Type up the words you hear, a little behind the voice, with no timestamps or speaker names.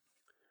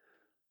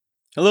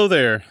Hello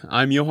there,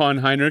 I'm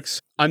Johan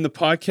Heinrichs. I'm the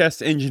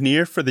podcast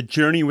engineer for the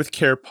Journey with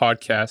Care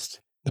podcast,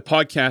 the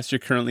podcast you're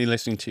currently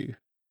listening to.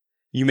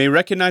 You may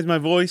recognize my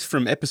voice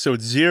from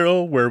episode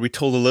 0, where we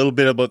told a little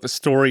bit about the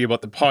story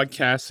about the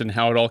podcast and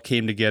how it all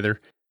came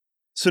together.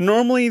 So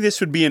normally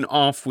this would be an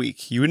off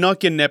week. You would not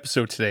get an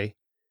episode today.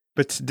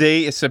 But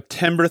today is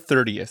September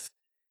 30th.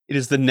 It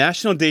is the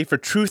National Day for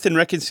Truth and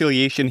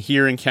Reconciliation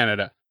here in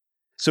Canada.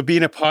 So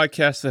being a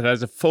podcast that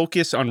has a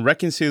focus on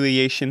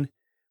reconciliation,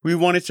 we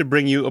wanted to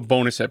bring you a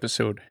bonus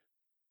episode.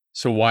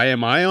 So why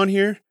am I on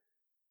here?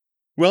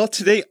 Well,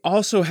 today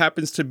also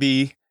happens to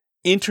be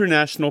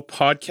International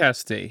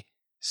Podcast Day.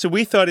 So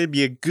we thought it'd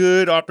be a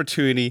good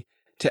opportunity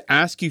to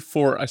ask you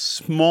for a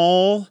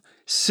small,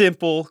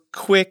 simple,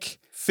 quick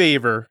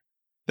favor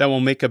that will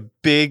make a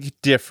big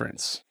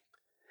difference.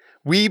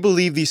 We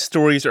believe these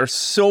stories are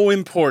so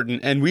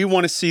important and we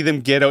want to see them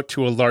get out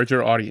to a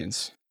larger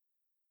audience.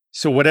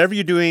 So whatever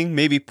you're doing,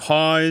 maybe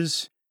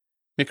pause,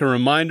 make a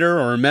reminder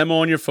or a memo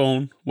on your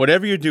phone,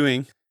 whatever you're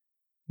doing,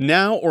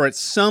 now or at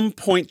some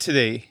point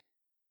today,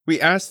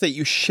 we ask that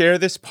you share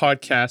this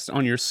podcast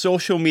on your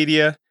social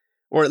media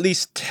or at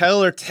least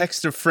tell or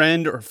text a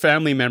friend or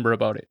family member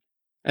about it.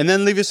 And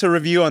then leave us a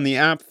review on the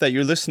app that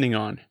you're listening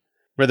on,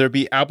 whether it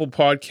be Apple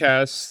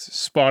Podcasts,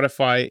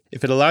 Spotify.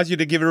 If it allows you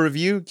to give a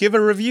review, give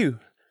a review.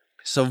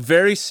 So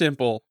very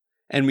simple,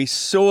 and we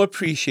so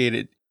appreciate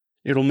it.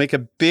 It'll make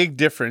a big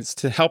difference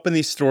to helping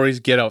these stories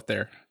get out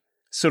there.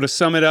 So to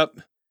sum it up,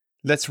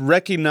 let's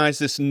recognize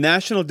this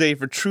National Day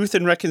for Truth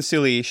and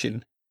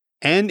Reconciliation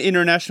and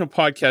International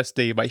Podcast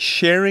Day by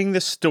sharing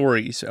the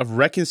stories of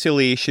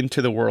reconciliation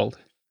to the world.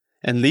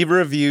 And leave a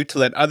review to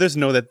let others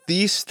know that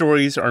these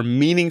stories are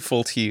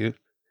meaningful to you.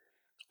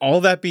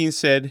 All that being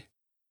said,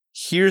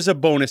 here's a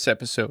bonus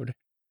episode.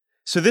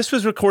 So this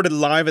was recorded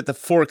live at the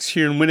Forks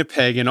here in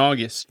Winnipeg in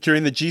August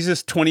during the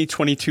Jesus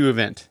 2022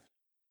 event.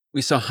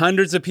 We saw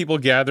hundreds of people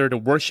gather to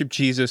worship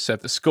Jesus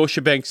at the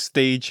Scotiabank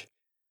stage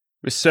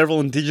with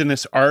several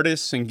Indigenous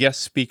artists and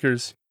guest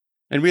speakers.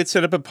 And we had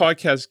set up a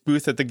podcast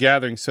booth at the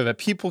gathering so that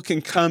people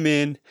can come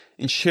in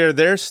and share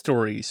their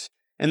stories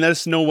and let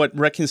us know what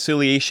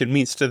reconciliation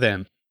means to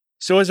them.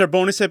 So as our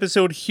bonus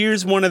episode,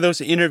 here's one of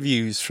those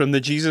interviews from the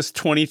Jesus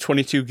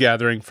 2022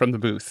 gathering from the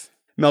booth.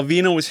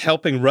 Malvina was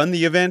helping run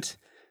the event,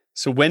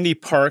 so Wendy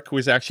Park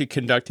was actually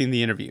conducting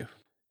the interview.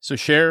 So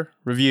share,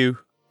 review,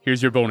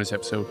 here's your bonus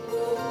episode.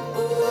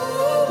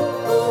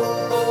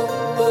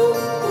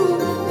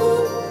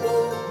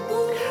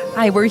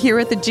 Hi, we're here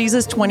at the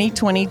Jesus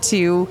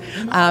 2022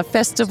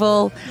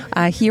 festival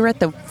here at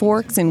the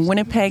Forks in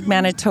Winnipeg,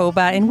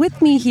 Manitoba. And with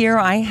me here,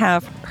 I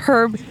have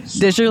Herb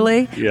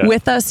Desjarlais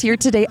with us here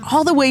today,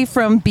 all the way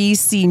from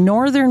BC,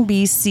 northern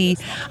BC.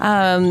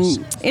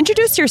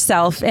 Introduce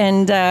yourself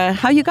and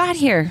how you got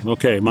here.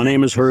 Okay, my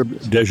name is Herb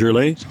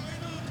Desjarlais.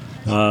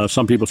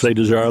 Some people say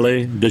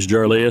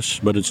Desjarlais,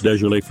 but it's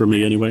Desjarlais for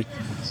me anyway.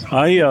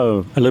 I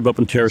live up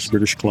in Terrace,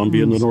 British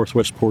Columbia, in the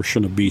northwest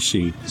portion of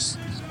BC.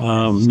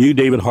 Knew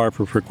David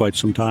Harper for quite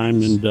some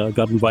time and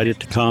got invited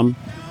to come.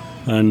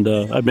 And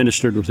I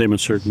ministered with him in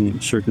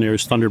certain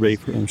areas, Thunder Bay,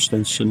 for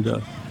instance,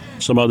 and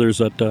some others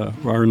that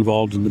are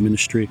involved in the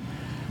ministry.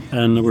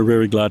 And we're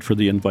very glad for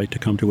the invite to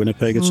come to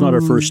Winnipeg. It's not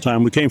our first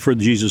time. We came for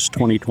Jesus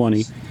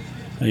 2020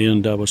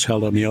 and was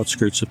held on the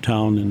outskirts of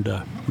town, and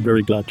we're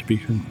very glad to be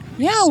here.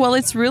 Yeah, well,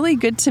 it's really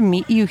good to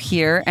meet you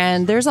here,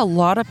 and there's a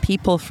lot of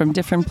people from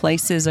different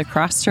places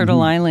across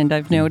Turtle Island.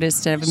 I've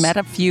noticed. I've met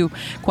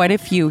quite a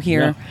few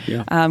here,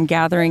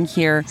 gathering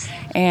here,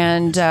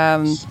 and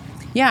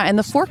and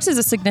the Forks is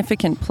a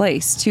significant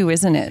place too,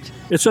 isn't it?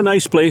 It's a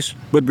nice place,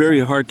 but very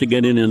hard to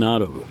get in and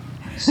out of.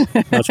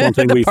 That's one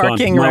thing we found.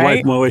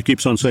 My wife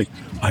keeps on saying,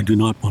 "I do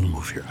not want to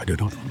move here. I do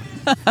not want to move."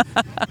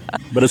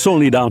 But it's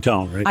only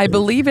downtown, right? I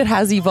believe it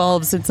has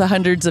evolved since the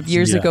hundreds of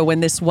years ago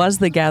when this was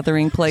the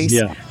gathering place.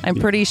 Yeah. I'm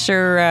pretty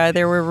sure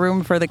there were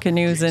room for the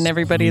canoes and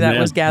everybody that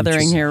was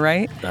gathering here,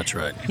 right? That's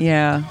right.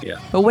 Yeah.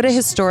 But what a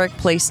historic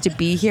place to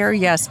be here.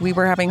 Yes, we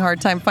were having a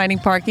hard time finding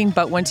parking,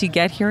 but once you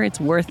get here, it's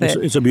worth it.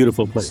 It's a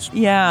beautiful place.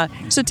 Yeah.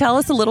 So tell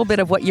us a little bit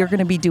of what you're going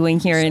to be doing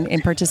here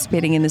and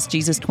participating in this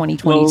Jesus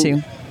 2022.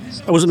 Well,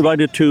 I was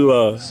invited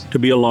to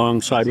be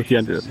alongside with the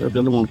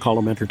other one, call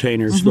them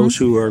entertainers, those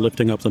who are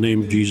lifting up the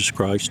name of Jesus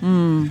Christ.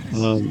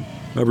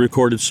 I've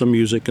recorded some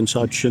music and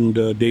such, and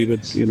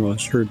David,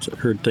 has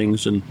heard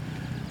things, and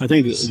I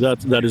think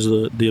that is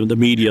the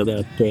media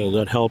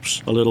that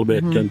helps a little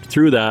bit, and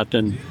through that,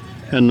 and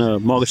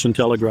Moccasin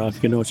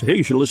Telegraph, say, hey,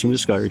 you should listen to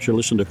this guy, or you should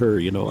listen to her,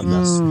 and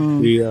that's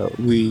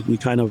we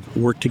kind of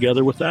work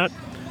together with that.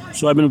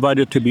 So I've been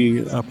invited to be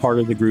a part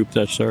of the group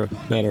they're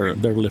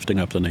lifting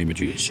up the name of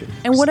Jesus.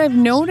 And what I've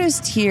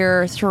noticed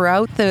here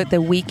throughout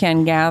the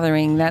weekend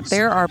gathering, that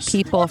there are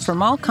people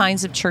from all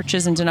kinds of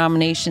churches and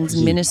denominations,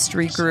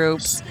 ministry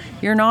groups.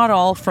 You're not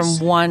all from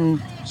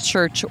one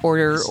church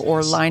or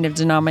line of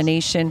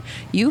denomination.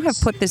 You have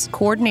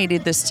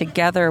coordinated this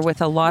together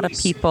with a lot of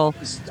people.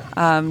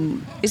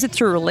 Is it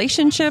through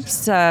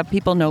relationships?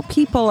 People know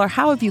people, or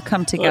how have you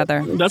come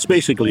together? That's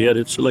basically it.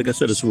 It's like I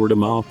said, it's word of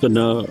mouth, and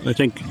I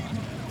think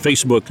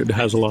Facebook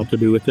has a lot to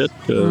do with it.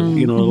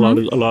 You know,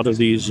 a lot of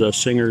these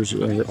singers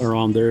are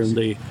on there, and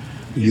they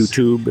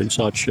YouTube and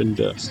such, and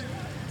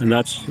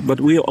that's. But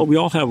we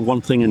all have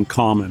one thing in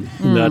common,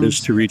 and that is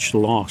to reach the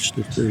lost.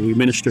 We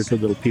minister to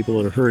the people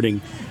that are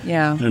hurting,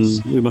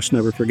 and we must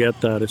never forget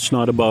that. It's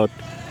not about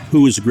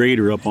who is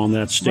greater up on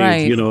that stage.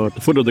 Right. You know, at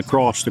the foot of the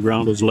cross, the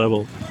ground is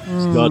level.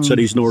 God said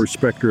He's no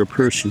respecter of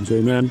persons.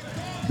 Amen.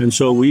 And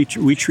so we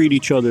treat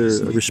each other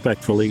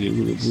respectfully.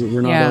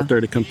 We're not out there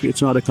to compete.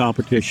 It's not a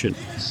competition.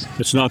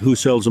 It's not who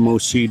sells the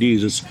most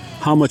CDs. It's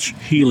how much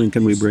healing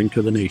can we bring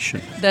to the nation.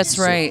 That's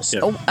right. So,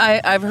 Oh,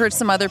 I've heard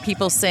some other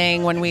people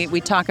saying when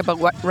we talk about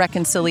what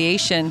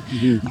reconciliation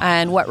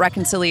and what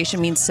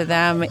reconciliation means to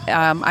them,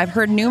 I've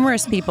heard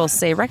numerous people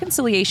say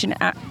reconciliation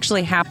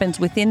actually happens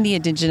within the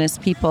Indigenous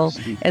people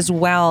as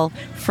well.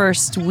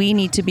 First, we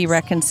need to be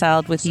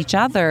reconciled with each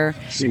other,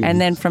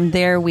 and then from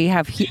there we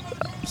have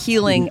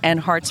healing and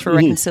hearts for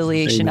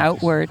reconciliation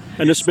outward.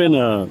 And it's been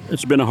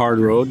a hard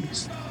road,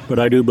 but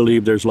I do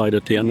believe there's light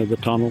at the end of the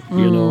tunnel.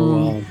 You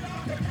know,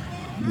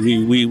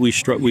 we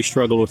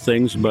struggle with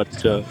things,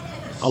 but a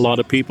lot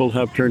of people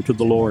have turned to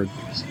the Lord,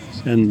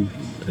 and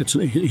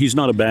He's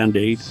not a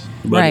Band-Aid,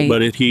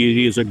 but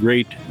he is a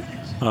great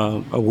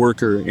a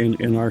worker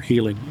in our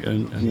healing.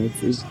 And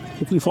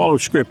if we follow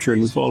Scripture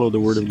and we follow the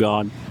Word of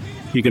God,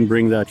 He can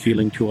bring that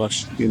healing to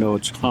us. You know,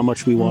 it's how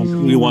much we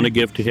want to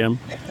give to Him.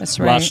 That's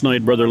right. Last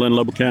night, Brother Len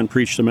LeBoucan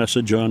preached a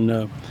message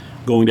on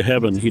going to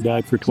heaven. He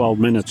died for 12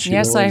 minutes.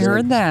 Yes, I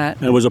heard that.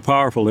 And it was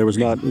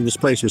this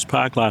place was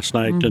packed last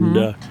night,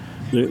 and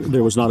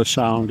there was not a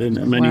sound,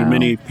 and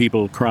many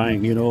people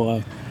crying. You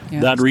know,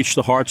 that reached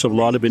the hearts of a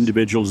lot of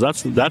individuals.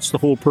 That's the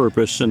whole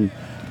purpose. And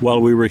while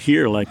we were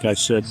here, like I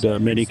said,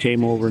 many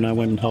came over, and I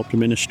went and helped to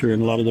minister,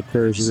 and a lot of the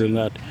prayers are in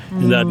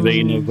that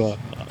vein of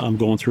I'm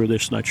going through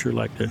this, and I'd sure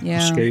like to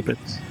escape it.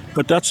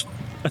 But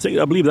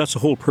I believe that's the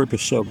whole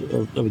purpose of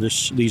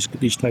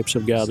these types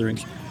of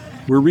gatherings.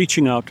 We're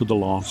reaching out to the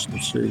lost.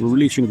 We're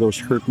reaching those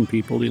hurting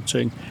people and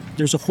saying,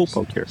 there's a hope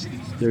out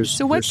there.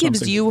 So what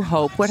gives you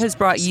hope? What has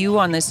brought you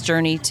on this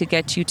journey to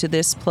get you to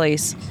this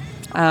place?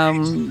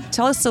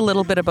 Tell us a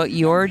little bit about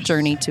your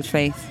journey to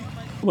faith.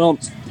 Well,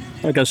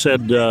 like I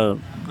said,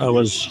 I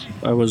was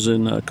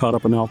caught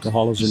up in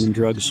alcoholism and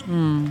drugs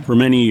for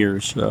many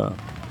years,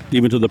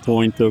 even to the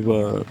point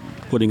of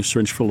putting a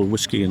syringe full of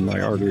whiskey in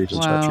my arteries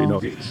and such. You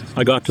know,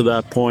 I got to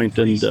that point,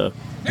 and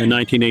in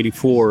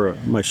 1984,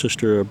 my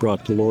sister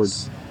brought the Lord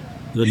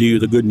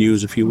the good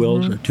news, if you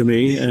will, to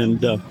me, and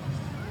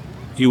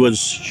she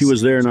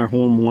was there in our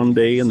home one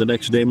day, and the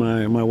next day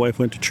my wife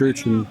went to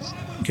church and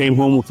came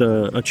home with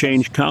a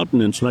changed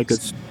countenance, and I could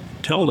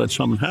tell that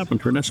something happened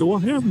to her. And I said,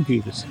 what happened,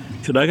 Jesus?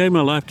 She said, I gave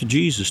my life to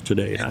Jesus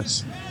today. I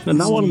said,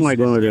 now what am I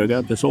going to do? I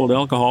got this old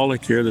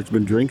alcoholic here that's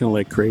been drinking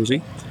like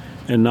crazy,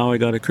 and now I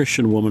got a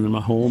Christian woman in my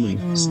home.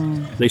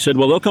 And they said,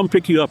 well, they'll come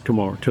pick you up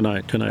tomorrow,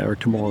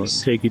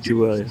 take you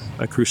to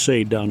a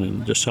crusade down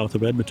in just south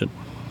of Edmonton.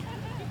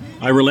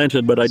 I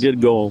relented, but I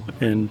did go,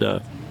 and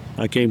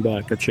I came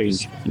back a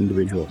changed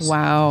individual.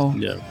 Wow.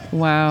 Yeah.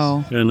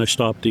 Wow. And I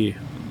stopped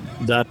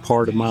that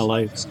part of my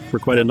life for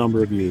quite a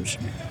number of years,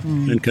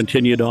 and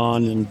continued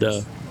on, and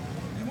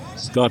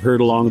got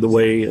hurt along the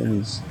way,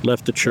 and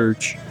left the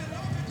church,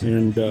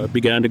 and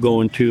began to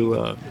go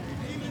into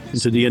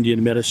the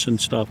Indian medicine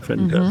stuff,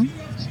 and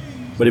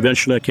but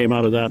eventually I came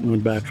out of that and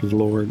went back to the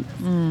Lord,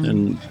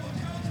 and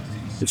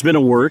it's been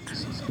a work.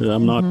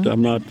 I'm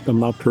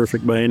not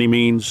perfect by any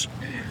means,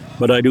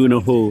 but I do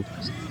know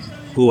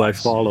who I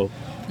follow.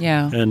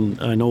 Yeah.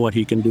 And I know what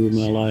He can do in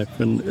my life,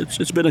 and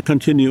it's been a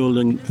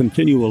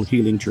continual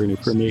healing journey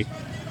for me.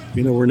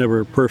 You know, we're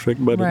never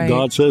perfect, but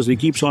God says He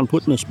keeps on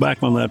putting us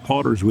back on that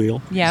potter's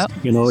wheel. Yeah.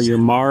 You know, you're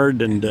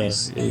marred, and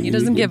He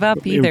doesn't give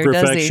up either,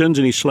 imperfections, does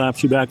He? and He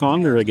slaps you back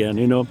on there again.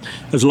 You know,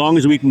 as long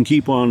as we can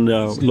keep on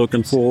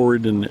looking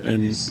forward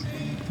and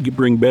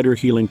bring better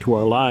healing to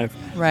our life,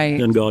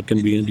 then God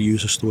can begin to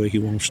use us the way He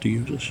wants to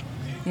use us.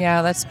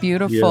 Yeah, that's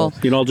beautiful.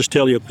 Yeah. You know, I'll just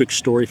tell you a quick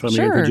story if I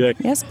may interject.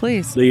 Yes,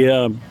 please.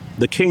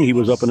 The king, he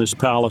was up in his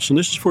palace, and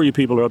this is for you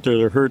people out there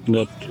that are hurting,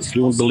 that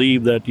you don't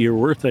believe that you're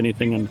worth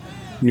anything and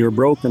you're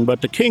broken.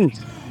 But the king,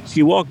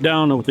 he walked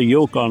down with a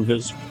yoke on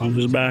his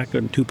back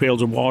and 2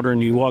 pails of water,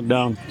 and he walked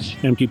down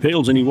empty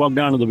pails, and he walked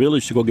down to the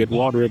village to go get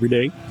water every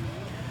day.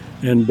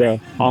 And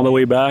on the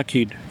way back,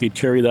 he'd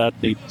carry that.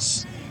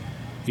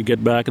 He'd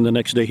get back, and the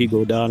next day he'd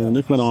go down, and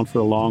this went on for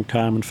a long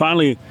time. And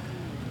finally,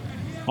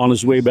 on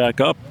his way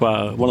back up,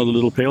 one of the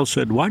little pails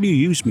said, "Why do you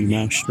use me,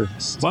 Master?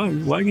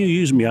 Why do you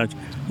use me?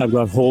 I've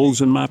got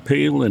holes in my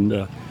pail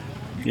and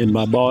in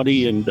my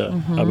body, and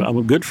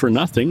I'm good for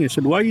nothing." He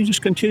said, "Why do you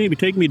just continue to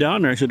take me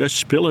down there?" I said, "I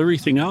spill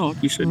everything out."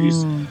 He said,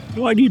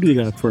 "Why do you do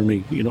that for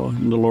me?" You know,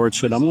 and the Lord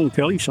said, "I'm going to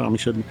tell you something." He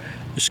said,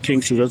 "This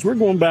king says, as we're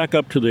going back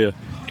up to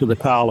the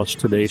palace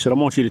today," he said, "I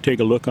want you to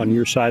take a look on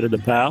your side of the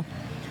path."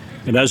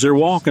 And as they're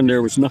walking,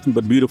 there was nothing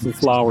but beautiful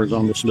flowers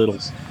on this little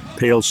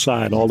pale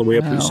side all the way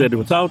up. Wow. He said,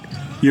 without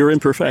your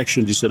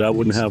imperfections, he said, I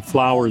wouldn't have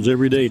flowers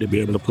every day to be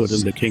able to put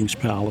in the king's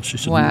palace. He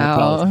said,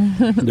 Wow. "My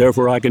palace.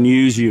 Therefore, I can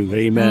use you."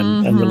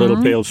 Amen. And the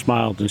little pale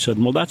smiled and said,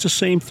 well, that's the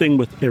same thing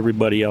with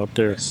everybody out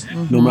there.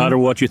 No matter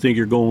what you think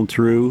you're going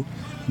through,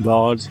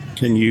 God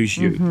can use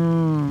you.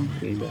 Amen.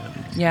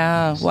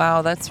 Yeah.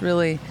 Wow. That's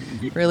really,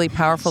 really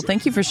powerful.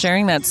 Thank you for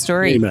sharing that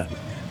story. Amen.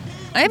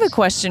 I have a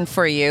question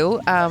for you.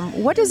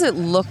 What does it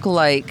look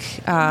like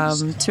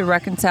to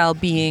reconcile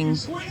being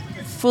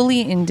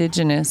fully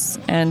Indigenous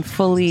and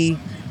fully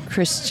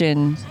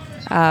Christian,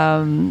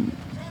 not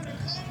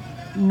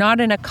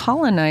in a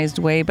colonized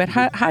way, but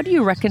how do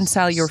you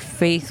reconcile your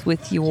faith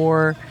with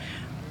your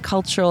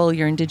cultural,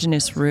 your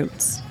Indigenous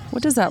roots?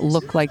 What does that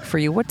look like for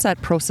you? What's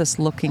that process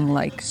looking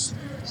like?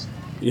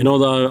 You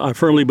know, I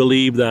firmly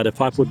believe that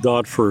if I put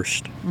God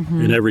first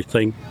in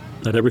everything,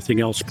 that everything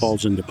else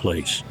falls into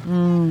place.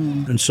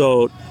 And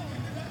so,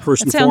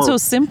 first and sounds so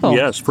simple.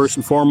 Yes, first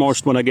and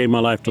foremost, when I gave my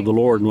life to the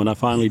Lord, and when I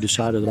finally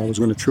decided that I was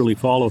going to truly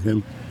follow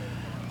Him,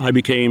 I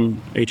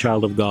became a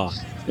child of God,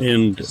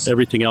 and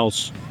everything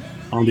else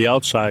on the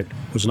outside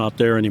was not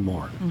there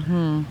anymore.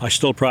 I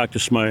still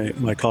practice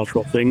my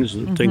cultural things,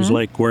 things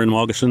like wearing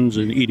moccasins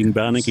and eating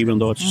bannock, even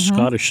though it's a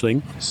Scottish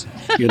thing.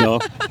 You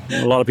know,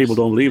 a lot of people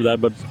don't believe that,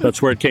 but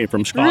that's where it came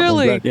from, Scotland.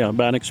 Really? Yeah,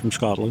 bannock's from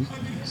Scotland.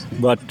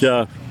 But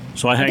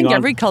so I hang I think on.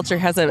 every culture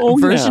has a Oh,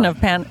 version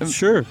yeah. of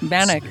Sure.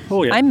 bannock.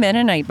 Oh, yeah. I'm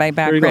Mennonite by you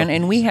background, go.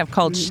 and we have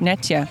called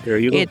schnetja. There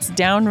you go. It's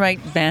downright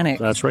bannock.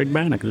 That's right,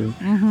 bannock,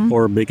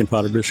 or bacon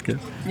powder biscuit.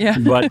 Yeah.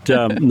 But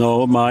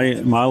no,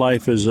 my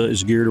life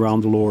is geared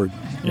around the Lord,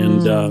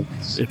 and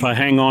if I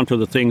hang on to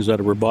the things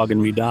that were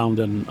bogging me down,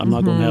 then I'm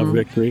not going to have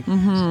victory.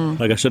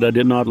 Like I said, I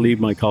did not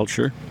leave my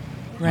culture.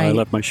 I Right.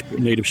 left my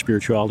native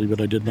spirituality, but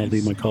I did not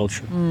leave my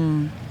culture.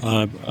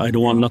 I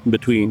don't want nothing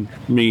between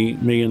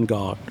me and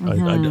God.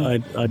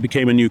 I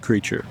became a new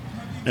creature,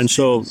 and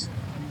so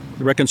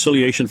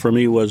reconciliation for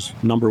me was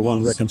number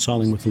one,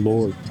 reconciling with the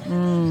Lord,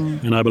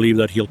 and I believe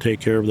that He'll take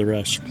care of the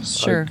rest.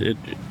 Sure.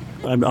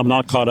 I'm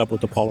not caught up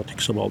with the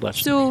politics of all that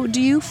stuff. So, do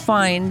you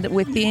find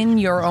within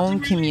your own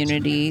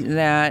community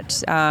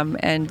that,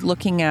 and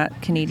looking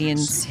at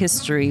Canadians'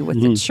 history with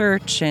the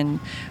church, and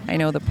I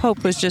know the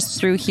Pope was just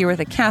through here with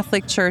the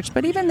Catholic Church,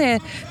 but even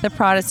the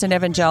Protestant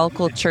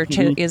evangelical church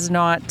is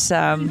not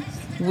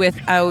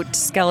without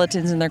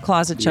skeletons in their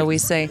closet, shall we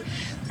say,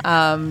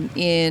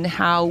 in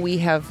how we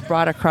have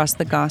brought across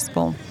the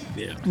gospel.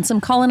 In some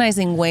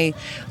colonizing way,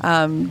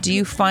 do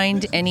you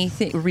find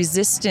anything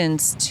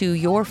resistance to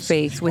your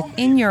faith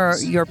within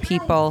your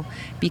people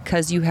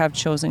because you have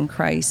chosen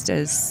Christ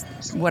as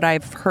what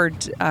I've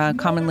heard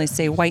commonly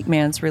say, white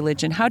man's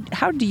religion?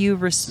 How do you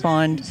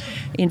respond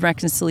in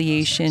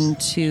reconciliation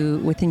to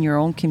within your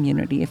own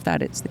community, if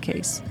that is the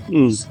case?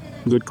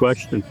 Good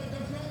question.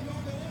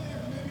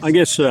 I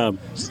guess I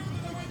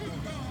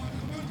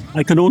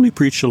can only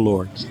preach the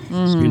Lord.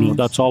 You know,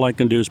 that's all I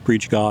can do is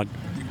preach God.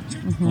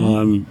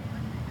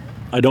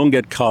 I don't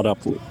get caught up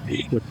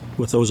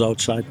with those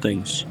outside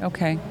things.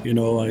 Okay. You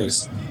know,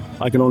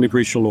 I can only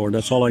preach the Lord.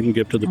 That's all I can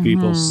give to the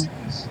people.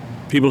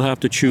 People have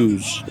to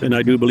choose, and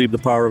I do believe the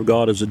power of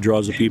God as it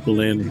draws the people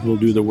in will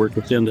do the work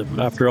within them.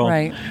 After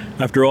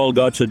all,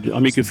 God said, "I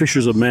make you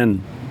fishers of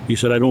men." He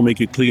said, "I don't make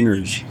you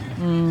cleaners."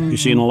 You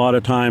see, and a lot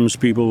of times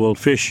people will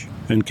fish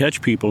and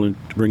catch people and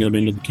to bring them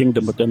into the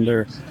kingdom, but then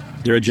their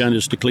agenda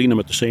is to clean them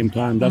at the same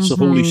time. That's the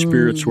Holy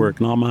Spirit's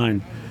work, not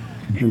mine.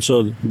 And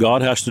so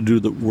God has to do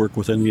the work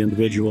within the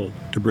individual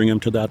to bring him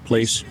to that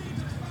place.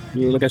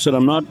 Like I said,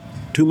 I'm not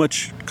too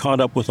much caught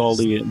up with all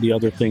the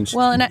other things.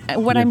 Well, and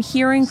what I'm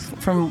hearing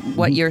from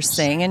what you're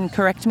saying, and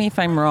correct me if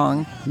I'm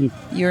wrong,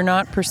 you're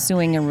not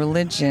pursuing a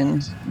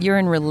religion. You're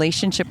in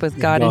relationship with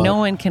God, and no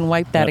one can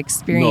wipe that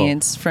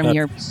experience from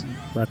your.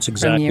 That's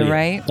exactly from you, it.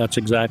 right? That's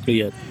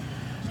exactly it.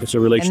 It's a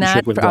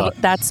relationship with God.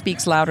 That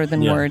speaks louder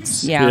than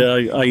words. Yeah.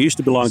 I used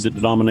to belong to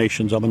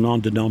denominations. I'm a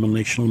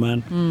non-denominational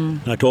man.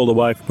 And I told the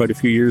wife quite a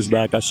few years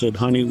back, I said,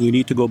 "Honey, we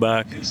need to go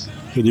back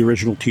to the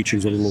original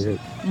teachings of the Lord."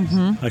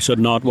 I said,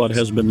 not what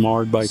has been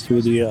marred by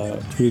through the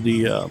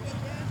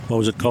what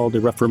was it called,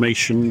 the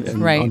Reformation,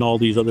 and all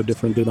these other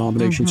different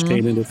denominations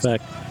came into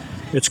effect.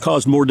 It's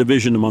caused more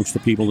division amongst the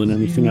people than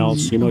anything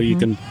else. You know, you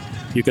can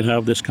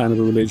have this kind of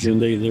a religion.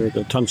 They're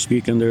the tongue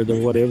speaking. They're the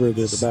whatever.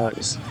 They're the back.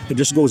 It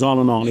just goes on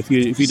and on. If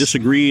you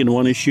disagree in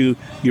one issue,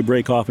 you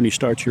break off and you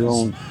start your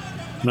own.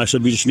 And I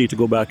said, we just need to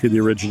go back to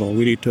the original.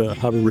 We need to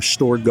have a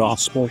restored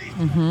gospel,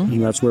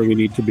 and that's where we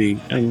need to be.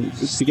 And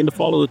begin to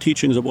follow the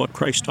teachings of what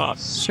Christ taught,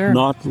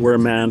 not where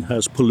man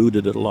has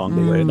polluted it along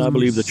the way. And I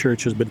believe the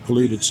church has been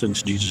polluted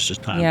since Jesus'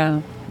 time.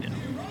 Yeah.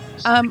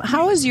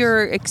 How has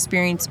your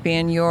experience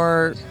been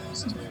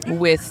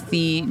with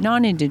the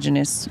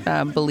non-Indigenous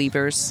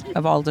believers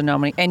of all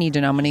any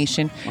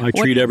denomination? I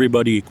treat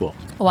everybody equal.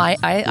 Well,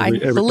 I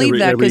believe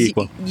that because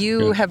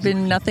you have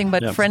been nothing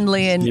but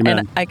friendly,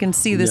 and I can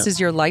see this is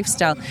your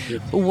lifestyle.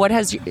 What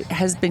has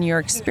been your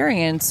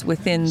experience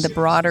within the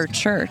broader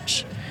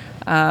church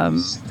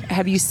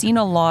Have you seen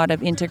a lot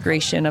of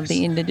integration of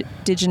the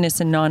Indigenous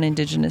and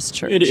non-Indigenous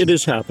church? It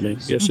is happening.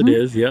 Yes, it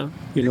is. Yeah.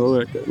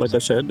 Like I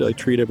said, I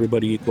treat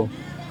everybody equal.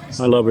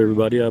 I love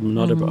everybody. I'm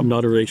not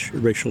a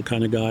racial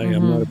kind of guy.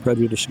 I'm not a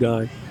prejudiced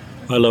guy.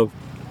 I love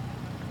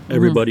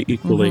everybody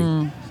equally.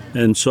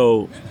 And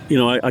so,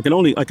 I can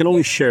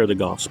only share the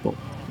gospel,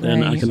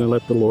 and I can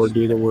let the Lord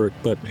do the work.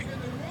 But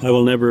I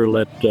will never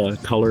let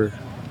color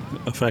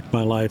affect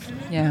my life.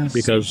 Yeah.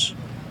 Because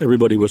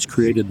everybody was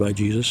created by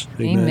Jesus.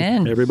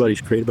 Amen.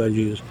 Everybody's created by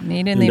Jesus.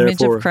 Made in the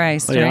image of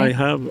Christ. Right?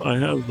 I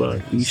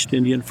have East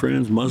Indian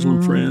friends,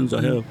 Muslim friends.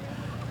 I have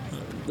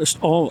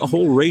a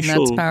whole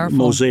racial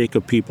mosaic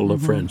of people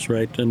of friends,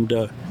 right? And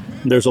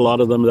there's a lot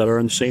of them that are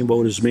in the same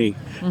boat as me.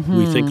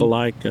 We think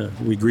alike.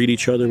 We greet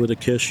each other with a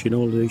kiss. They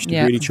used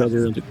to greet each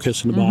other with a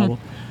kiss in the Bible.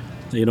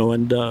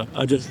 And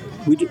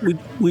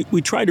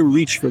we try to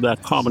reach for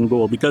that common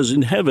goal, because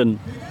in heaven,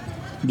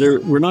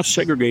 we're not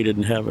segregated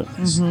in heaven,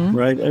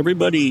 right?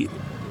 Everybody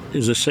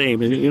is the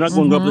same. You're not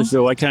going up and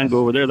say, I can't go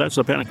over there. That's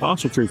the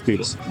Pentecostal church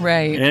people.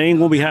 Right. It ain't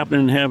going to be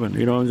happening in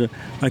heaven.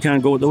 I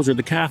can't go. Those are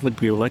the Catholic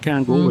people. I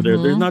can't go over there.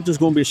 There's not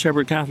just going to be a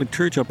separate Catholic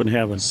church up in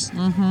heaven.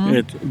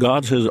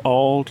 God says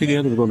all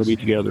together we're going to be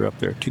together up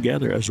there,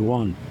 together as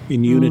one,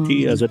 in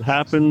unity, as it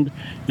happened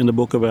in the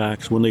book of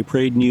Acts. When they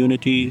prayed in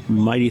unity,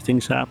 mighty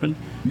things happened.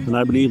 And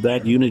I believe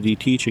that unity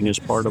teaching is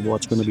part of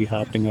what's going to be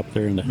happening up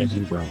there in the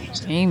heavenly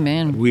realms.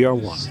 Amen. We are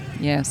one.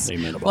 Yes.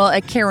 Amen. Well,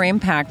 at Care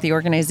Impact, the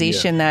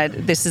organization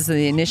that this is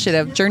the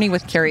initiative, Journey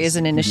with Care is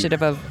an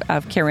initiative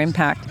of Care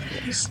Impact.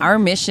 Our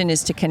mission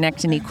is to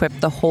connect and equip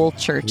the whole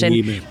church.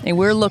 And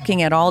we're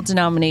looking at all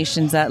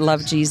denominations that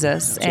love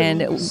Jesus.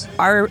 And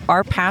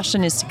our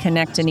passion is to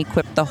connect and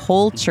equip the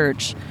whole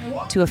church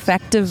to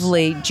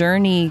effectively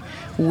journey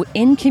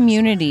in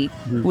community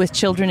with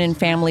children and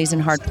families in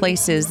hard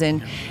places.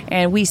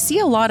 And we see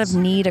a lot of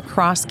need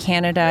across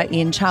Canada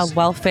in child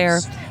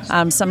welfare,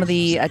 some of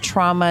the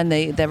trauma in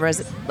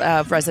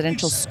the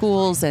residential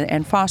schools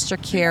and foster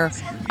care,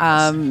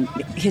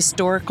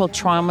 historical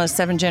trauma,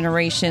 7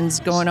 generations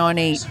going on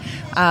 8.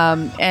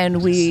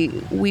 And we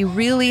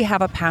really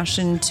have a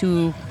passion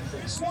to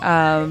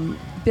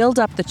build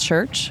up the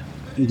church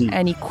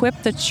and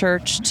equip the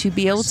church to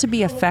be able to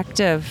be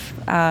effective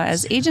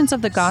as agents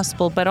of the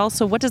gospel, but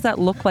also what does that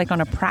look like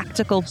on a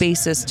practical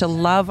basis to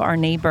love our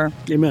neighbor?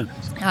 Amen.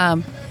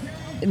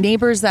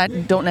 Neighbors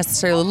that don't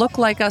necessarily look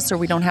like us or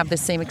we don't have the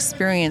same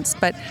experience,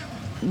 but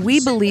we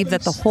believe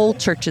that the whole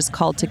church is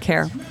called to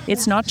care.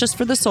 It's not just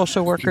for the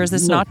social workers.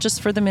 It's not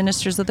just for the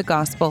ministers of the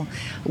gospel.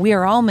 We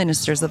are all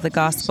ministers of the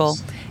gospel.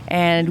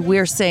 And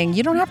we're saying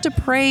you don't have to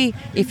pray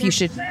if you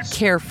should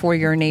care for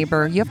your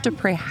neighbor. You have to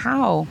pray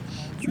how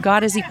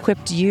God has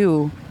equipped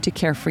you to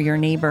care for your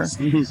neighbor.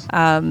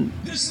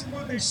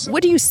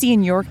 What do you see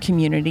in your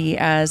community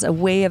as a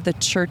way of the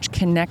church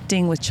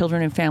connecting with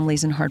children and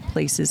families in hard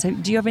places?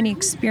 Do you have any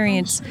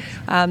experience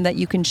that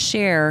you can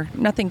share?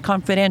 Nothing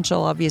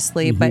confidential,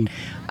 obviously, but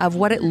of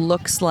what it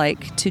looks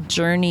like to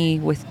journey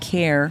with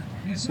care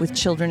with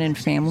children and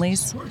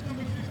families?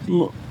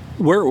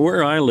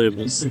 Where I live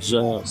is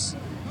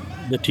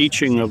the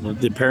teaching of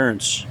the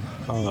parents.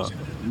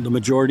 The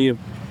majority of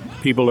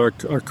people are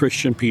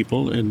Christian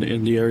people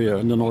in the area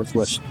in the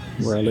Northwest,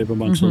 where I live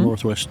amongst the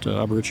Northwest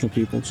Aboriginal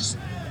peoples,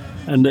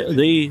 and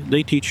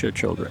they teach their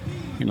children.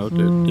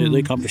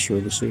 They come to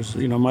services.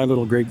 My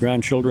little great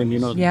grandchildren.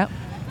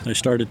 I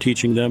started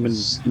teaching them,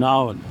 and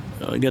now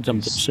I get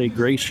them to say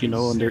grace.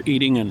 And they're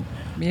eating. And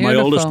my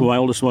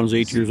oldest one's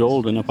 8 years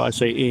old, and if I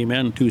say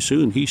amen too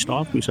soon, he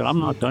stops me. He said, "I'm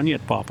not done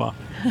yet, Papa,"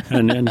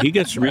 and he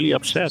gets really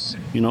upset.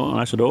 And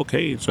I said,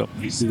 "Okay." So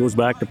he goes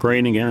back to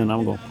praying again, and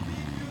I'm going,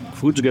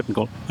 food's getting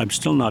cold. I'm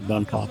still not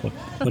done, Papa.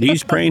 But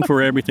he's praying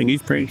for everything.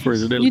 He's praying for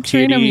his little kitty. You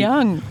train him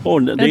young.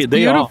 Oh,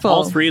 they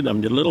all 3 of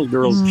them. The little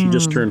girl, she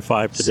just turned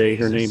 5 today.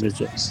 Her name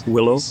is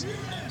Willow.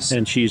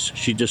 And she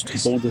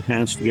just holds her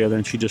hands together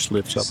and she just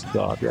lifts up to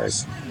God,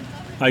 right?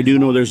 I do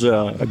know there's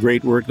a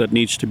great work that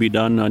needs to be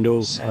done. I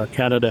know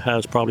Canada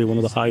has probably one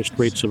of the highest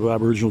rates of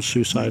Aboriginal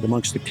suicide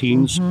amongst the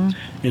teens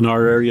in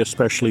our area,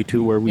 especially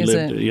too where we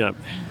lived. Yeah.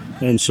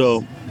 And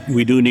so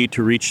we do need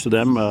to reach to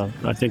them.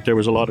 I think there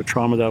was a lot of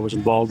trauma that was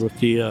involved with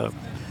the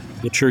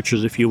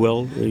churches, if you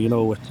will,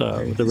 with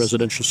the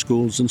residential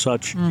schools and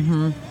such.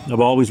 I've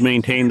always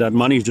maintained that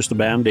money is just a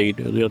Band-Aid.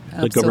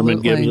 The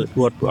government gives it.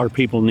 What our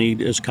people need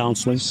is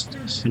counseling.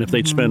 And if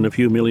they'd spend a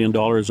few $1 million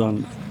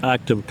on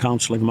active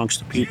counseling amongst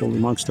the people,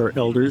 amongst our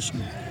elders,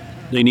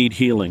 they need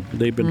healing.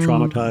 They've been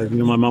traumatized.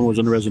 My mom was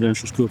in a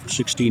residential school for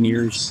 16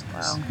 years.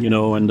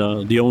 Wow. And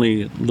the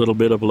only little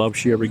bit of love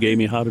she ever gave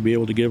me how to be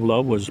able to give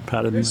love was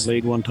patted my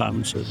leg one time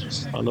and said,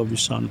 "I love you,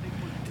 son."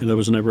 And there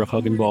was never a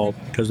hug involved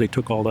because they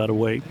took all that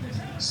away.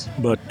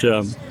 But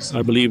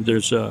I believe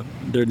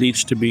there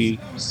needs to be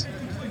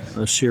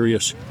a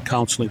serious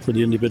counseling for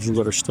the individuals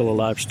that are still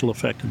alive, still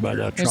affected by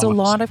that trauma. There's a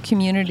lot of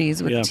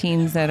communities with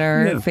teens that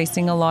are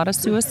facing a lot of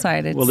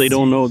suicide. Well, they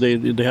don't know. They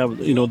have,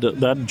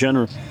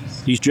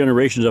 these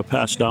generations have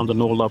passed down the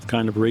no love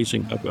kind of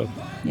raising.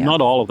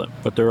 Not all of them,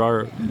 but there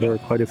are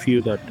quite a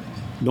few that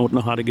don't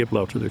know how to give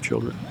love to their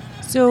children.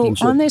 So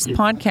And on this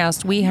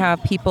podcast, we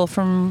have people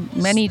from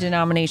many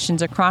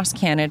denominations across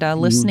Canada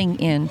listening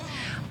in,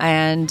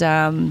 and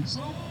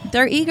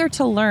they're eager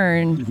to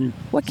learn,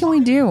 what can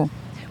we do?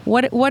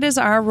 What is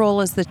our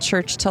role as the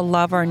church to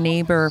love our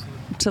neighbor,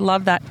 to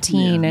love that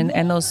teen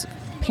and those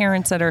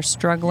parents that are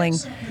struggling?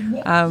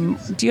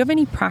 Do you have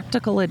any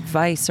practical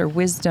advice or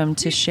wisdom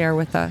to share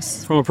with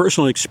us? From a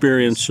personal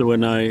experience,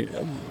 when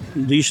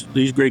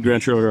these great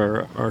grandchildren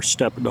are our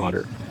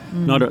stepdaughter,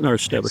 not our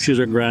step,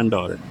 she's our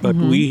granddaughter. But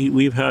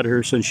we've had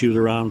her since she was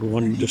around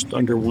just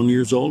under 1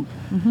 year old,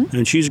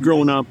 and she's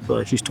grown up.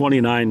 She's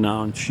 29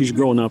 now, and she's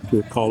grown up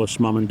to call us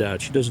mom and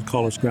dad. She doesn't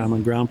call us grandma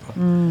and grandpa.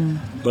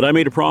 But I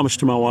made a promise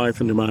to my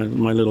wife and to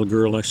my little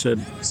girl. I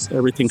said,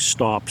 everything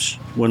stops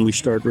when we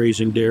start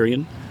raising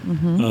Darian.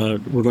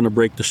 We're going to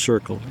break the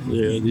circle.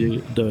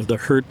 The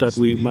hurt that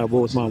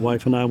both my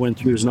wife and I went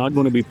through is not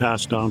going to be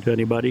passed down to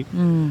anybody.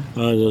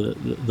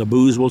 The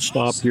booze will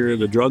stop here,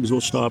 the drugs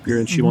will stop here,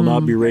 and she will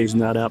not be raised in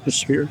that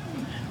atmosphere.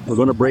 We're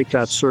going to break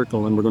that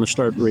circle, and we're going to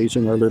start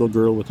raising our little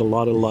girl with a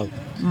lot of love.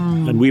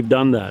 And we've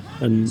done that.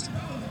 And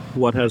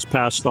what has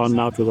passed on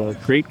now to the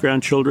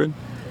great-grandchildren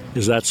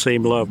is that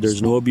same love.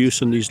 There's no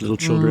abuse in these little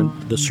children.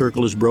 The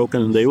circle is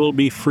broken, and they will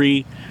be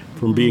free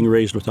from being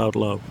raised without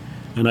love.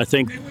 And I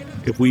think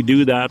if we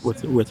do that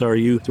with our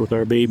youth, with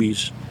our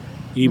babies,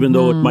 even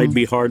though it might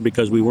be hard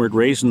because we weren't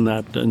raised in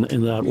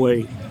that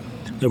way,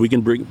 that we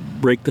can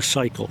break the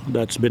cycle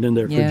that's been in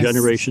there for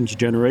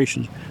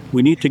generations.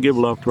 We need to give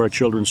love to our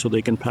children so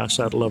they can pass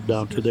that love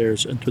down to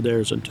theirs and to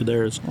theirs and to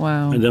theirs.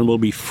 Wow. And then we'll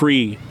be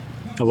free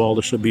of all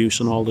this abuse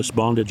and all this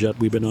bondage that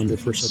we've been under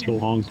for such a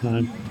long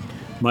time.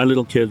 My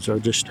little kids are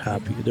just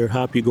happy. They're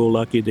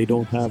happy-go-lucky. They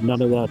don't have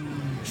none of that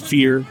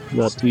fear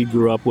that we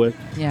grew up with,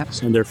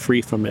 and they're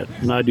free from it.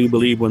 And I do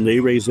believe when they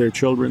raise their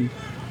children,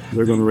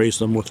 they're going to raise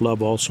them with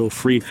love also,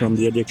 free from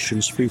the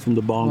addictions, free from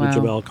the bondage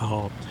of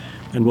alcohol.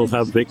 And we'll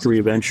have victory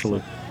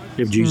eventually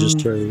if Jesus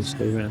tarries.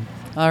 Amen.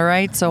 All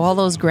right, so all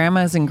those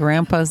grandmas and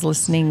grandpas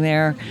listening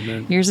there,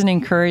 here's an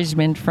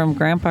encouragement from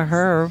Grandpa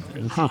Herb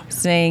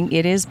saying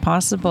it is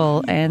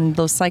possible and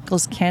those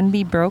cycles can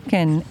be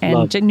broken,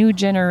 and new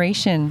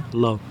generation,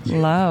 love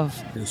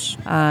yes.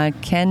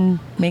 Can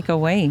make a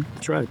way.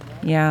 That's right.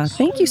 Yeah,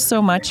 thank you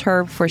so much,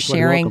 Herb, for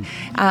sharing.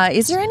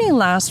 Is there any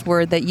last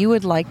word that you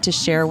would like to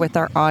share with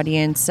our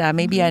audience,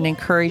 maybe an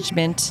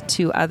encouragement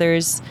to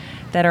others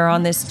that are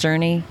on this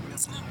journey?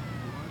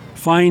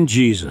 Find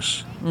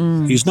Jesus.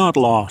 He's not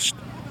lost.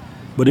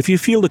 But if you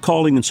feel the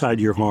calling inside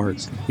your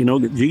heart,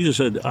 Jesus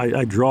said,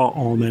 I draw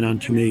all men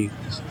unto me.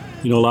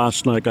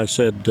 Last night I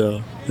said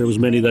there was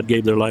many that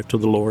gave their life to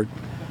the Lord.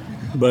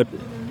 But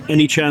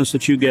any chance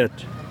that you get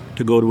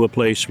to go to a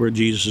place where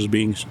Jesus is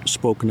being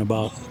spoken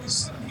about,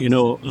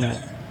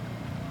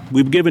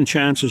 we've given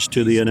chances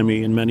to the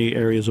enemy in many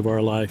areas of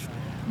our life.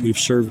 We've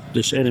served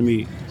this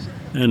enemy,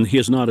 and he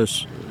has not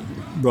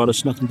brought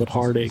us nothing but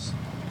heartache.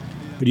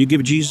 But you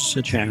give Jesus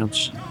a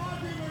chance,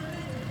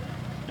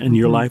 and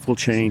your life will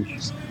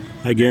change.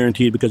 I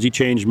guarantee it, because he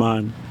changed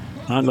mine.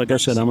 Like I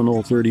said, I'm an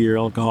old 30-year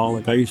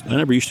alcoholic. I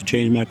never used to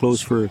change my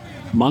clothes for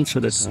months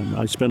at a time.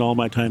 I spent all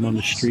my time on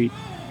the street,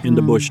 in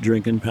the bush,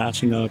 drinking,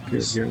 passing out.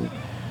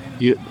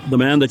 The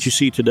man that you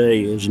see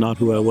today is not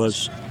who I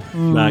was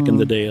back in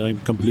the day.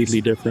 I'm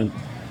completely different.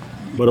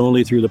 But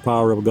only through the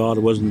power of God.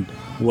 It wasn't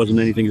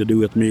anything to do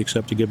with me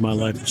except to give my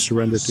life and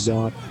surrender to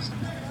God.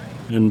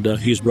 And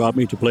he's brought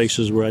me to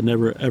places where I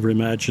never, ever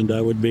imagined I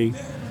would be.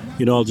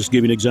 I'll just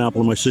give you an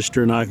example. My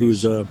sister and I,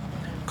 who's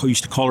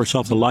used to call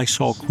herself the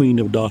Lysol Queen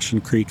of Dawson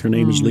Creek. Her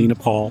name is Lena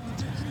Paul.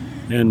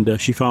 And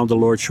she found the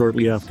Lord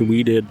shortly after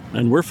we did.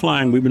 And we're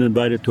flying. We've been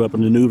invited to up in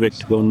Nunavut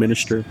to go and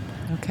minister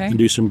and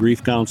do some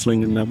grief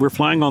counseling. And we're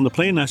flying on the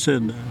plane. I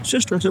said,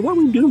 Sister, what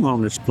are we doing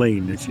on this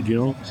plane? I said,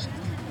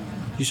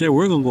 She said,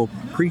 we're going to go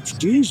preach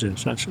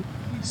Jesus. I said,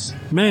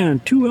 man,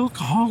 2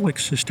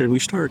 alcoholics, sister. And we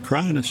started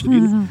crying. I said,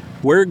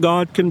 where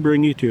God can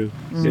bring you to,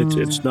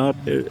 it's not,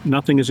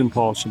 nothing is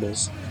impossible.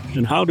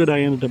 And how did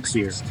I end up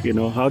here?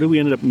 How do we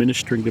end up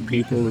ministering to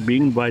people or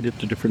being invited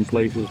to different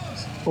places?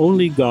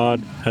 Only God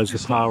has the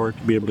power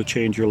to be able to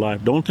change your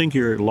life. Don't think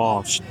you're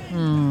lost.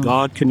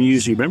 God can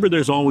use you. Remember,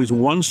 there's always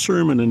one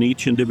sermon in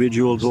each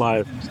individual's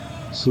life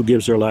who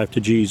gives their life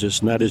to Jesus,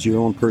 and that is your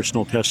own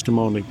personal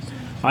testimony.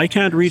 I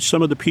can't reach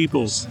some of the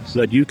people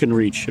that you can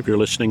reach if you're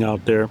listening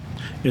out there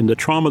in the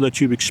trauma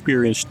that you've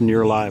experienced in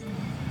your life.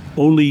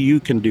 Only you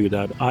can do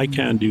that. I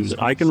can't do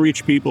that. I can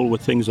reach people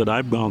with things that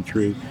I've gone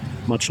through,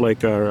 much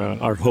like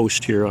our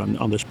host here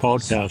on this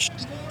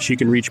podcast. She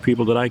can reach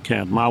people that I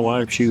can't. My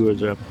wife, she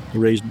was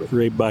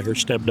raped by her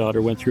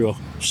stepdad, went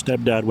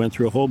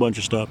through a whole bunch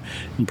of stuff,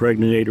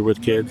 impregnated her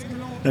with kids.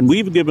 And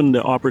we've given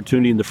the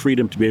opportunity and the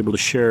freedom to be able to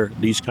share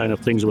these kind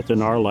of things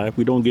within our life.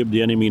 We don't give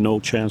the enemy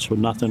no chance with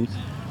nothing.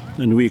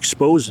 And we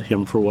expose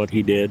him for what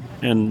he did.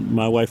 And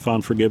my wife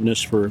found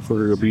forgiveness for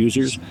her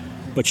abusers.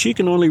 But she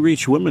can only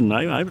reach women.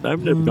 I've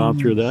never gone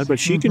through that, but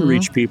she can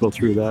reach people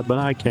through that, but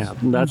I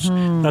can't. And that's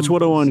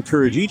what I want to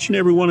encourage each and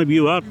every one of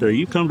you out there.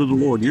 You come to the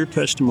Lord, your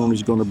testimony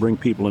is going to bring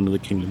people into the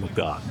kingdom of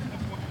God.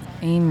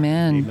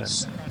 Amen.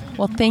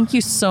 Well, thank you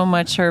so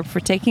much, Herb,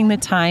 for taking the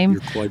time.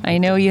 You're quite I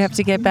know you have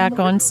to get back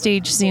on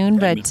stage soon,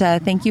 but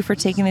thank you for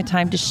taking the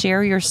time to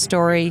share your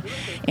story.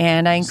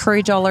 And I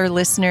encourage all our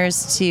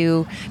listeners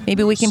to,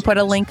 maybe we can put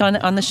a link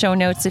on the show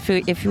notes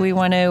if we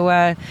want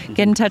to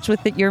get in touch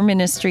with your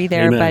ministry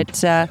there. Amen.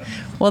 But,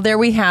 well, there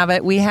we have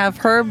it. We have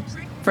Herb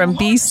from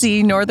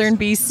BC, northern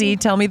BC.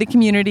 Tell me the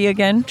community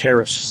again.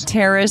 Terrace,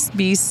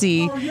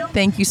 BC.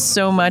 Thank you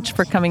so much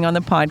for coming on the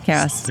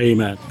podcast.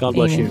 Amen. God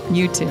bless Amen.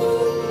 you. You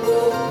too.